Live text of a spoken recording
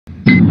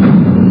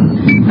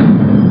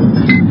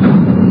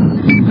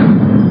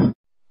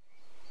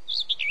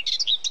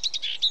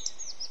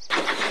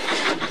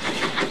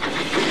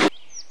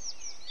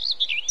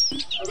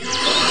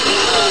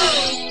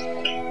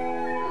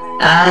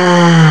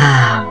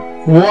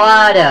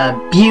What a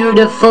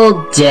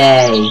beautiful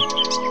day.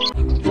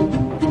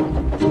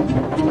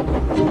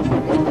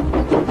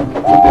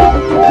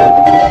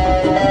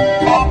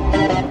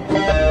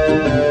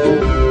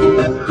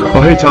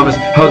 Oh, hey Thomas,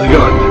 how's it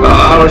going?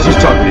 I was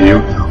just talking to you.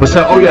 What's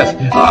that? Oh yes,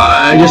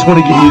 I just want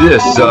to give you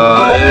this. It's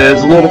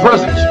a little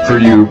present for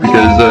you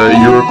because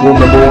you're a cool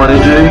 #1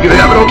 engineer. You can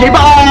have it. Okay,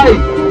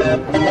 bye!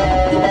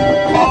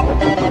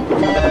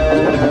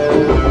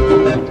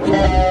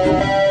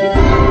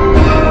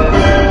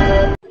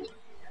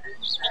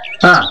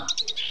 Huh.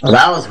 Well,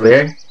 that was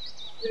weird.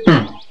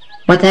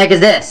 What the heck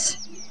is this?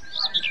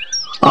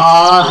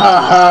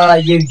 Oh,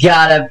 you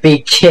gotta be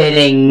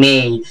kidding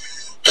me.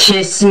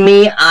 Kiss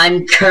me,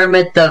 I'm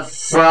Kermit the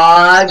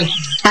Frog?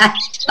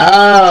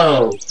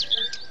 Oh,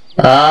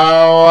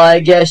 I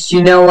guess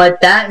you know what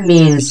that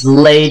means,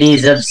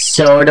 ladies of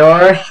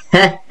Sodor.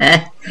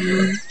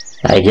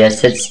 I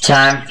guess it's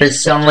time for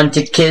someone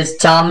to kiss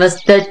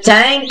Thomas the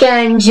Tank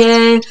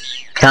Engine.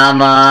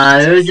 Come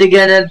on, who's it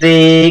gonna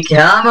be?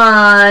 Come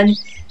on,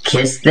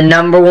 kiss the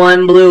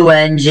 #1 blue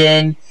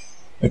engine.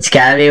 It's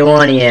gotta be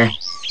one of you.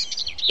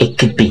 It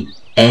could be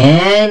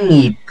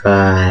anybody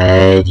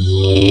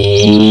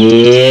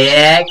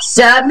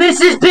except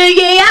Mrs.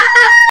 Piggy!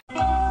 Ah!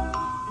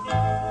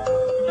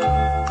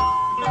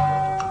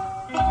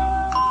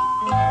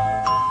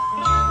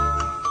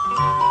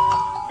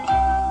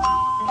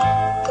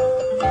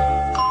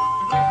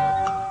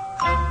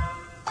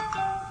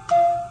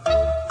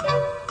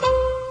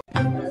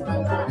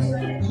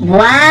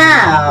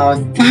 Wow,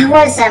 that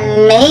was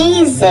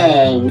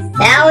amazing.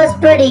 That was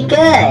pretty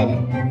good.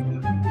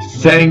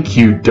 Thank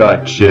you,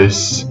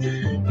 Duchess.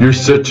 You're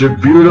such a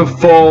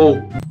beautiful...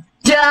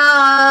 Duck!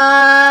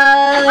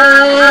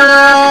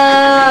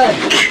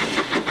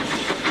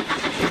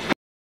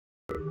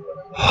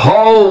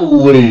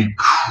 Holy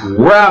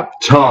crap,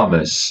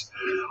 Thomas!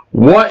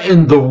 What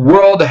in the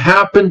world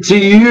happened to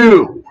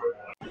you?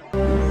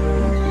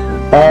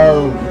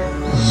 Oh,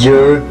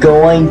 you're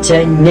going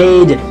to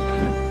need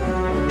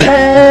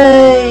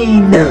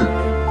pain!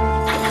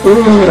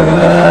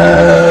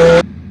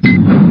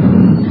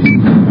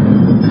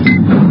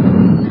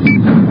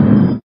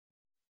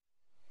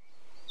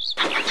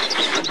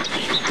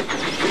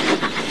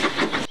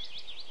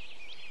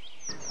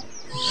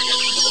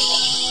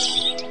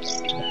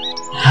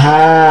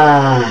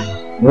 Ah,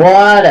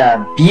 what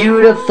a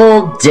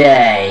beautiful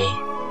day.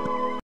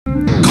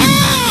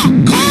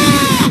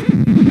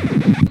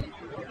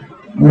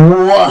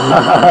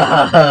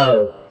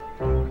 Whoa!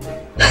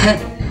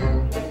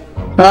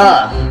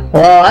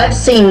 Well, I've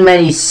seen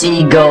many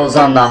seagulls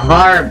on the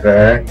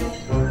harbor,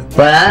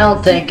 but I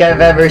don't think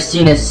I've ever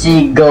seen a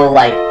seagull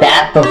like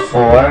that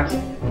before.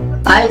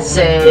 I'd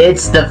say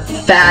it's the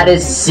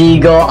fattest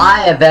seagull I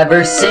have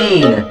ever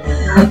seen.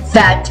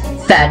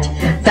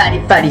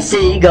 Fatty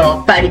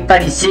seagull,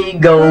 fatty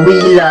seagull,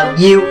 we love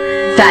you.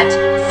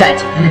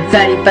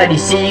 Fatty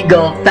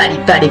seagull,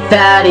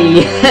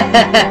 fatty.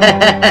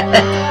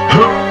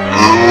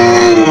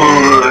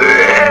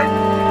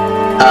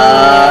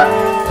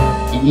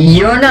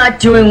 You're not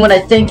doing what I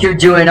think you're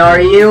doing,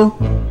 are you?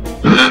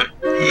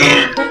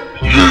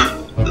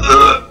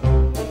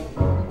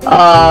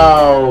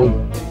 Oh,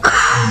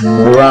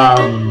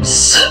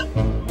 crumbs.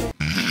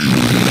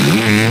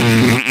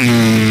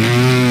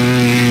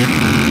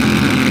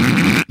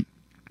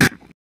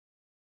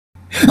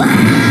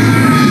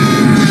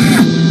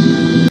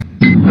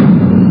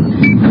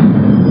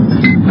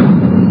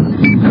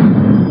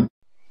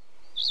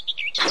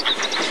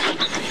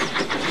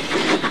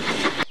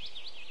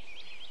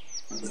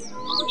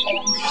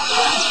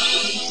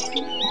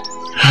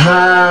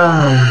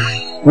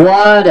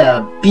 What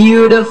a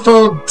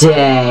beautiful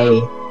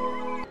day.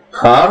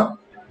 Huh?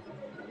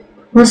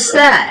 What's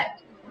that?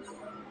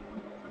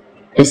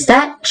 Is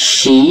that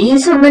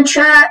cheese on the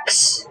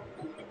tracks?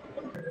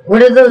 Where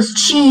did those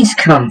cheese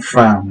come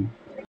from?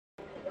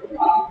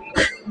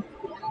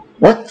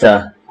 What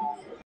the?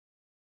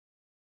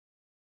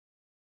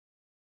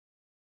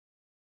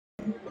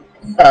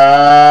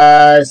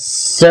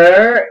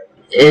 Sir?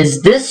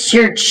 Is this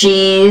your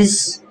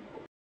cheese?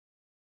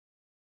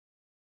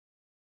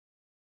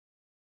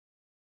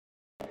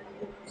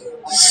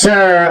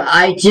 Sir,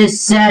 I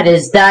just said,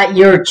 is that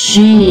your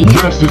cheese?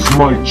 Yes, it's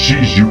my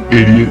cheese, you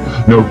idiot.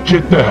 Now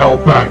get the hell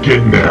back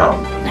in there.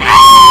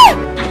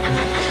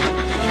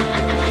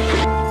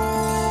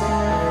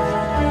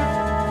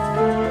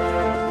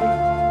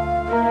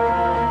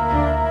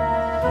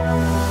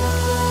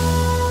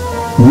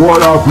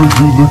 What happened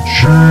to the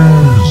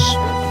cheese?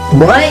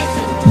 What?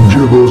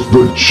 Give us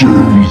the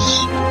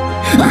cheese.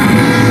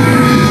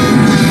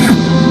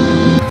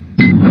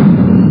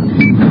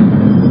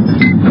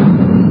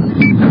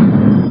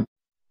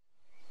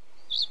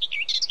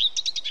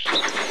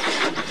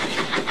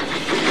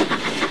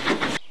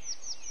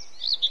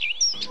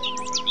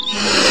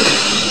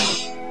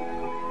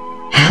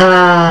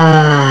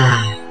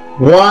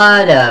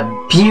 What a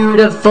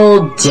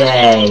beautiful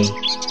day.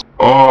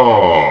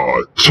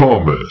 Ah,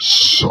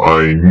 Thomas,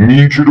 I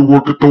need you to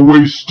work at the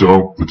waste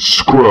dump with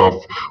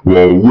Scruff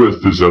while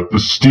With is at the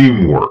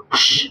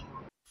steamworks.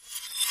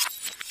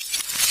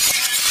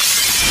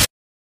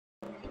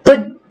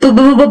 But,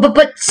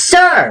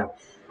 sir,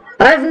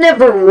 I've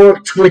never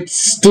worked with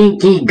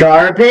stinky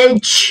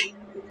garbage.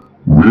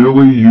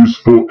 Really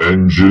useful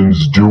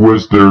engines do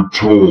as they're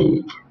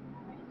told.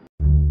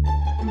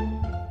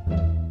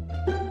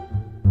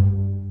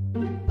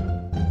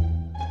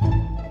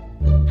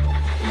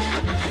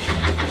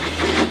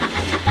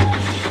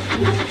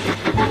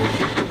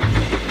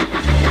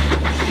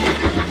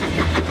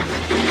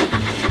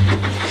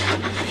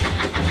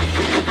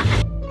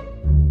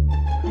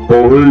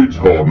 Oh hey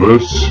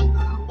Thomas,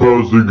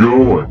 how's it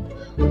going?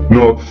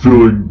 Not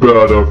feeling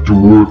bad after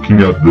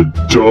working at the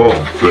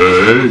dump,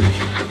 eh?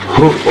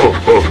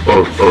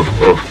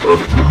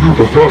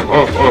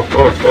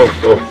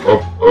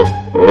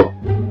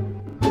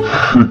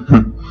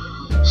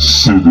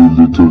 Silly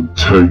little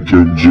tank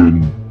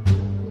engine.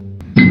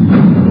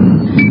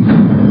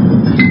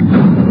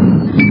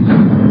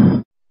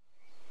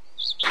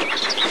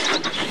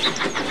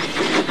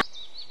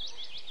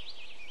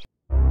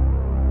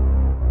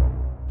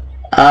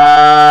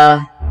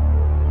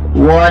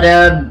 What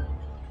a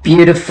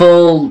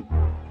beautiful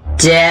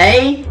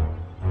day.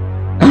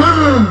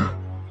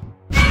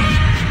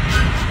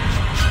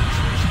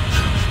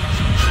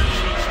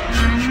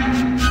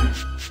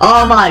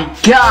 Oh my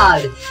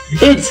god,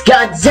 it's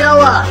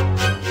Godzilla!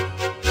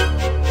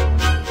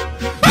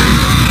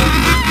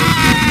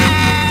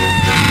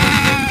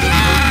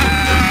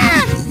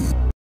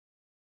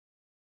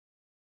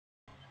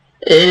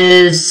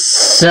 Is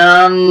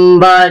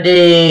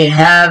somebody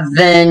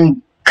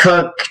having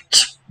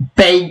cooked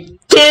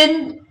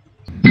bacon?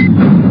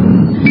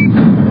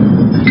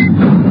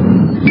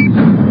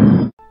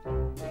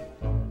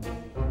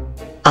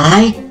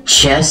 I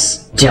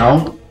just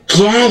don't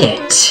get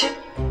it.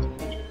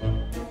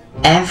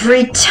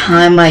 Every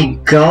time I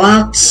go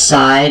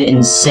outside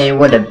and say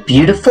what a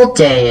beautiful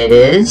day it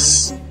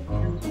is,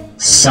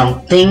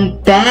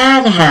 something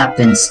bad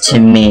happens to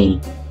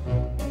me.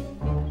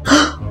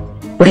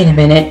 Wait a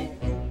minute.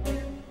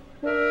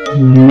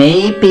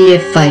 Maybe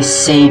if I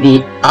say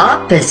the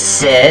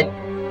opposite,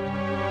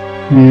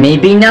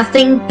 maybe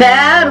nothing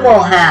bad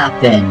will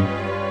happen.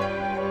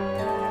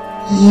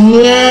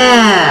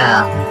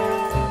 Yeah.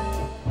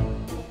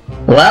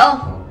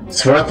 Well,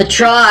 it's worth a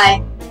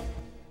try.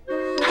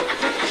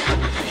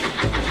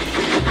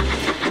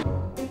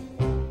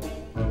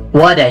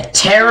 What a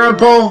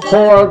terrible,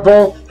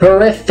 horrible,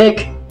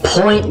 horrific,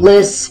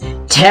 pointless,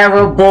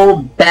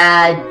 terrible,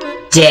 bad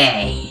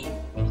day.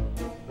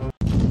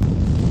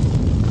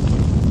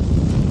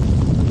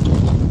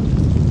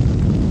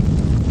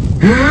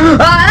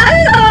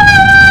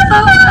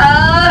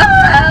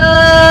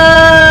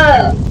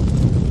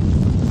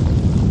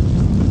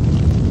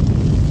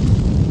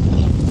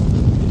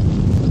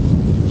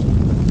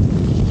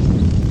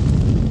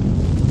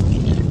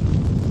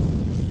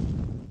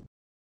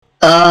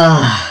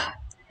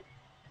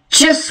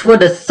 Just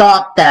would have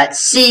thought that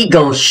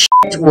seagull shit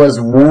was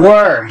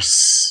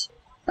worse.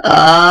 Oh.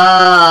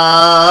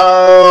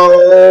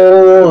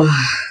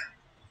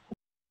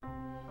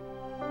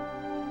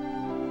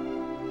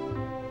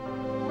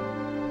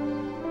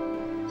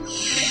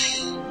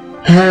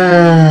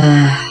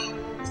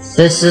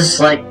 This is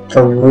like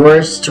the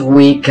worst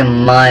week of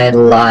my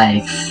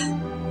life.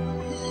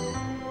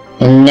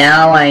 And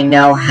now I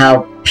know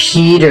how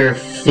Peter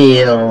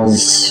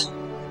feels.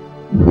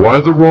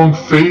 Why the wrong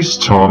face,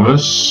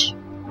 Thomas?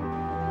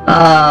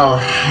 Oh,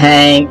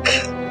 Hank.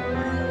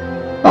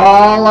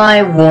 All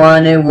I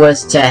wanted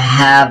was to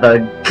have a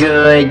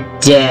good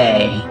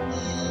day.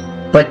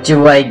 But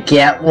do I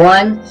get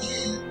one?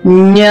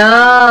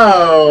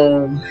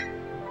 No!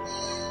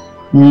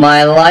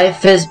 My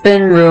life has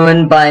been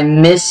ruined by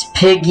Miss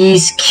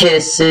Piggy's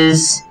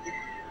kisses,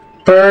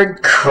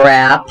 bird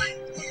crap,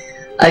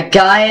 a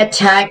guy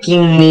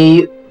attacking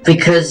me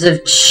because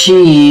of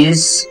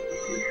cheese,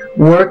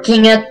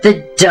 working at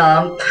the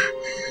dump,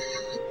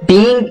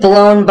 being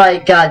blown by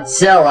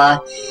Godzilla,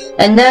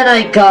 and then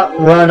I got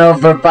run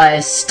over by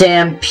a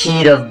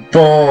stampede of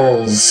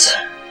bulls.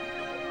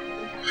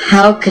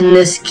 How can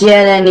this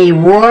get any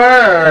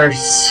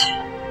worse?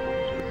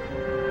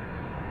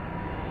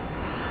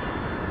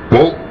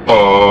 Well,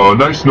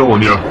 nice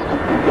knowing ya.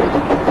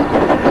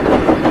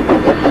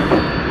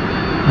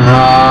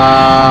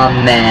 Aw,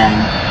 man.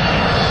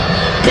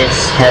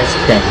 This has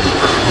been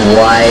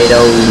quite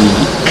a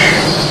week.